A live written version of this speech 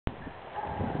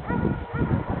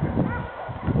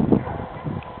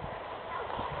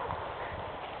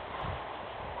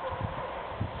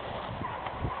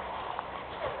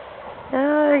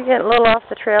getting a little off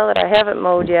the trail that I haven't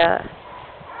mowed yet.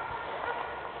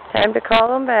 Time to call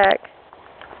them back.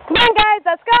 Come on, guys,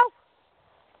 let's go!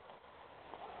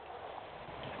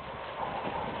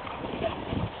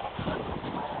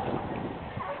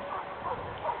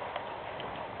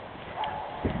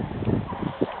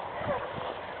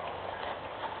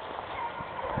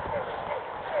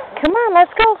 Come on,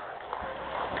 let's go.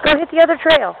 Let's go hit the other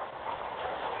trail.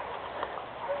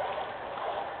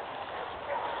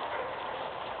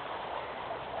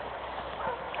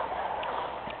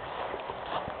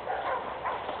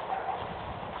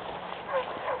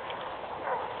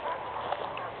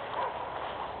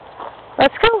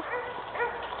 Let's go.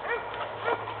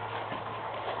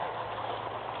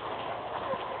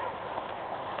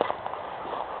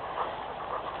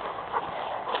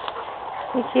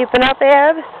 You keeping up,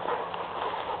 Ab?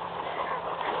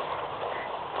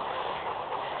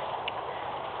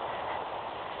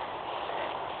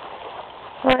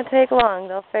 Won't take long.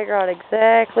 They'll figure out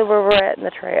exactly where we're at in the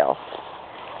trail.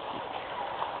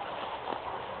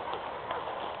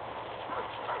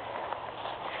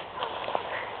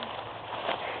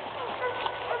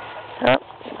 Oh,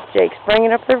 Jake's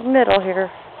bringing up the middle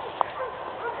here.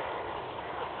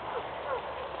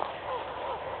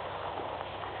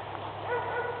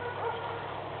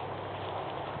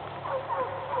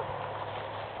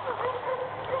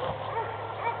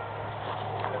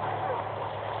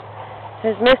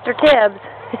 There's Mr. Tibbs.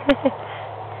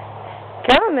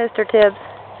 Come on, Mr. Tibbs.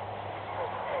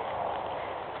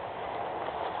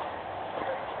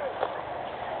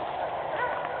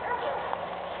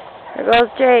 There goes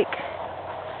Jake.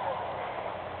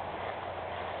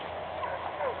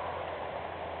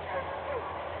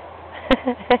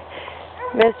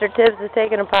 Mr. Tibbs is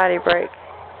taking a potty break.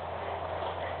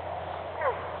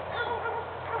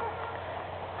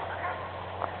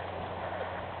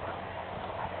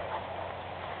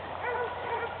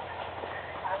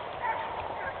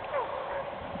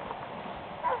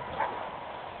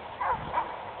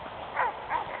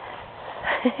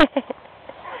 I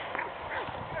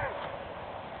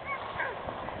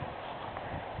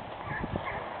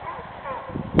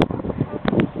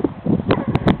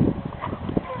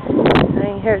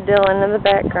can hear Dylan in the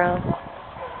background.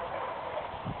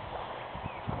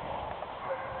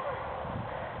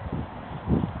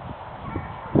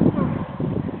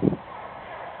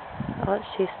 Oh,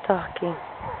 she's talking.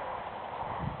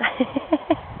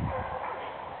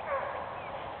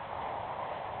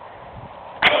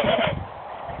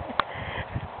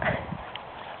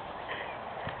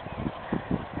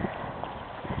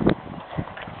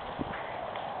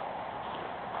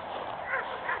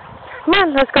 Come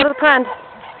on, let's go to the pond.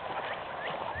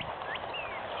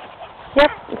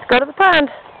 Yep, let's go to the pond.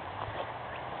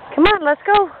 Come on, let's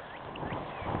go.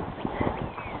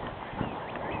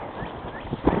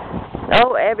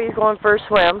 Oh, Abby's going for a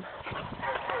swim.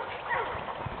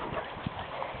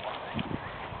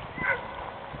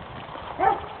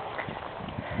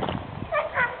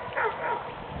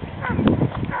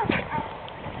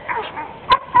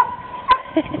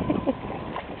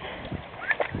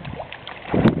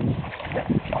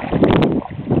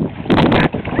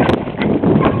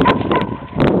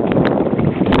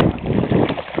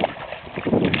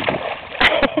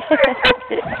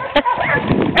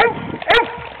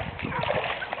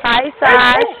 Hi,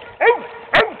 Sash.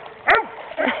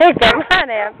 Come on,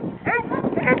 Ab.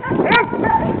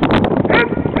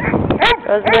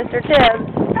 Goes Mr. Tibbs.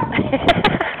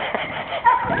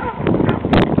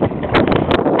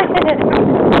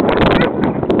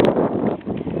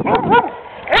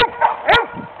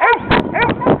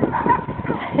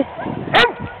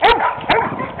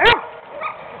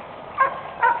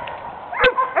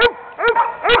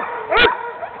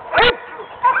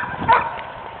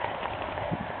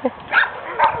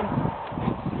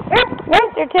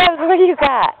 Mr. Tibbs, what do you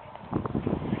got?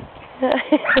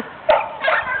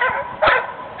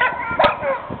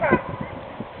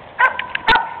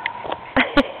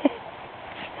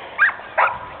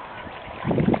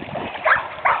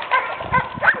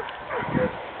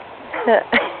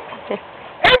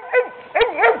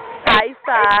 Hi,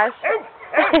 Sash.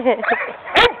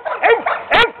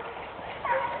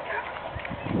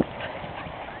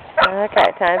 Okay,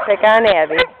 time to pick on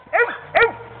Abby.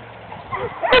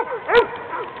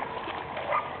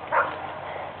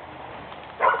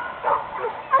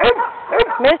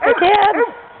 Mr. Tibbs.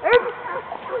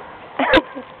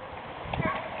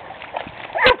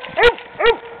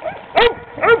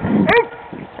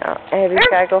 Oh, Abby's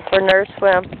got to go for a nurse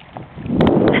swim.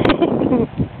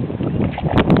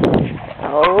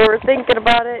 Oh, we're thinking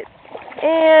about it.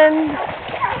 And...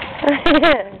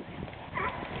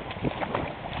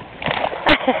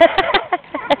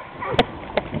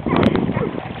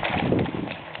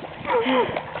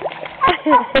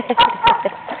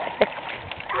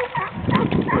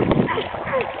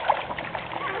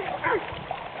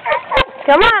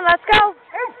 Come on, let's go.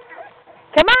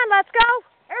 Come on, let's go.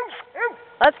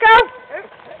 Let's go.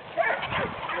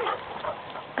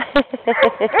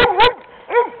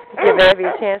 Give Abby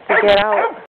a chance to get out.